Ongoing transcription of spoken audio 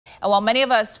And while many of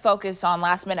us focus on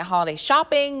last-minute holiday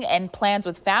shopping and plans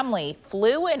with family,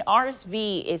 flu and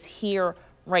RSV is here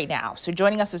right now. So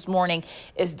joining us this morning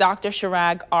is Dr.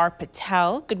 Chirag R.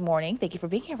 Patel. Good morning. Thank you for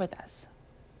being here with us.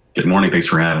 Good morning. Thanks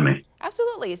for having me.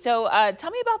 Absolutely. So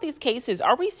tell me about these cases.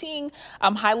 Are we seeing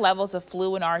high levels of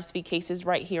flu and RSV cases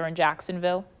right here in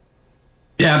Jacksonville?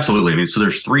 Yeah, absolutely. I mean, so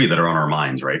there's three that are on our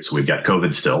minds, right? So we've got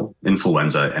COVID still,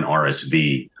 influenza, and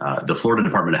RSV. The Florida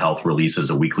Department of Health releases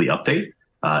a weekly update.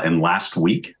 And last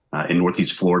week in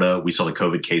Northeast Florida, we saw the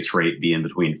COVID case rate be in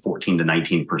between 14 to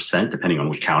 19%, depending on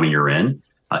which county you're in.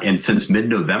 And since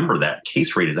mid-November, that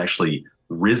case rate has actually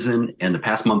risen. And the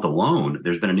past month alone,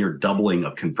 there's been a near doubling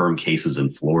of confirmed cases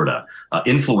in Florida.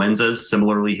 Influenza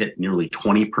similarly hit nearly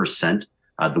 20%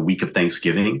 the week of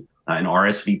Thanksgiving. And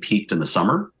RSV peaked in the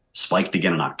summer, spiked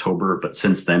again in October, but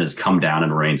since then has come down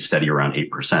and remained steady around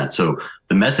 8%. So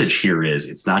the message here is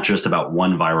it's not just about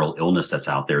one viral illness that's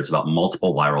out there. It's about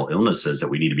multiple viral illnesses that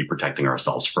we need to be protecting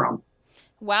ourselves from.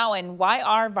 Wow. And why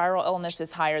are viral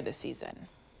illnesses higher this season?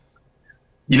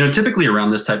 You know, typically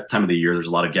around this time of the year, there's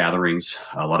a lot of gatherings,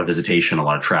 a lot of visitation, a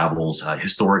lot of travels.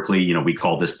 Historically, you know, we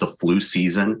call this the flu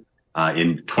season.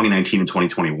 In 2019 and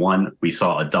 2021, we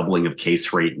saw a doubling of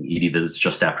case rate and ED visits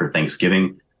just after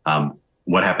Thanksgiving.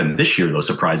 What happened this year, though,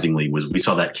 surprisingly, was we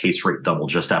saw that case rate double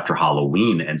just after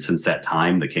Halloween. And since that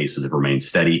time, the cases have remained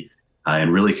steady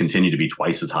and really continue to be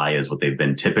twice as high as what they've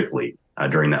been typically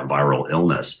during that viral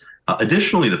illness.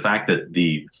 Additionally, the fact that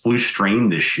the flu strain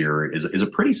this year is a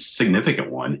pretty significant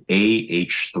one,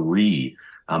 AH3.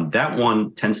 That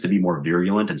one tends to be more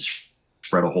virulent and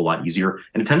spread a whole lot easier,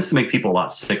 and it tends to make people a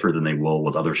lot sicker than they will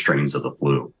with other strains of the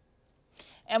flu.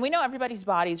 And we know everybody's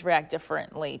bodies react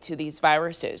differently to these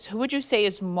viruses. Who would you say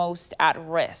is most at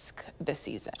risk this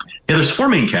season? Yeah, there's four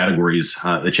main categories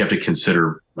that you have to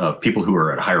consider of people who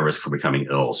are at higher risk for becoming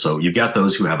ill. So you've got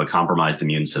those who have a compromised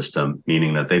immune system,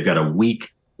 meaning that they've got a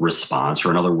weak response,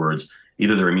 or in other words,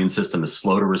 either their immune system is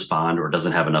slow to respond or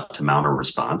doesn't have enough to mount a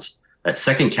response. That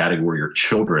second category are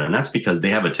children, and that's because they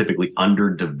have a typically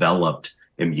underdeveloped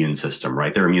immune system,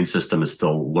 right? Their immune system is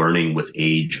still learning with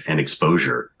age and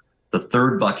exposure. The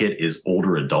third bucket is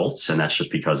older adults, and that's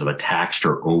just because of a taxed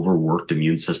or overworked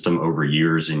immune system over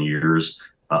years and years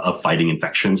of fighting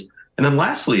infections. And then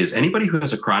lastly is anybody who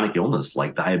has a chronic illness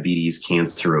like diabetes,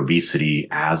 cancer, obesity,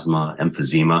 asthma,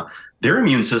 emphysema. Their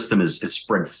immune system is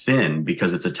spread thin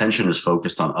because its attention is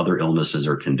focused on other illnesses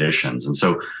or conditions. And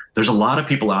so there's a lot of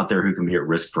people out there who can be at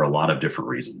risk for a lot of different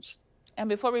reasons. And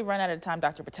before we run out of time,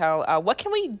 Dr. Patel, what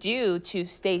can we do to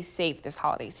stay safe this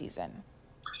holiday season?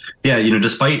 Yeah, you know,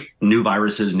 despite new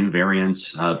viruses, new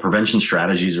variants, prevention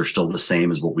strategies are still the same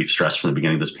as what we've stressed from the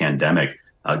beginning of this pandemic.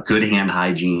 Good hand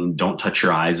hygiene, don't touch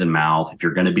your eyes and mouth. If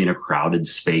you're going to be in a crowded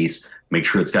space, make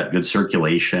sure it's got good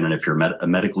circulation. And if you're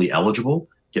medically eligible,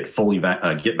 get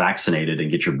vaccinated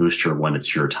and get your booster when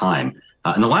it's your time.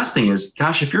 And the last thing is,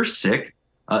 gosh, if you're sick,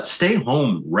 stay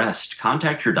home, rest,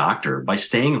 contact your doctor. By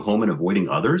staying home and avoiding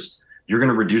others, you're going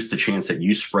to reduce the chance that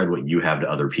you spread what you have to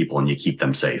other people and you keep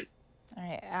them safe. All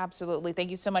right, absolutely. Thank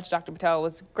you so much, Dr. Patel. It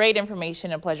was great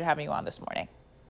information and a pleasure having you on this morning.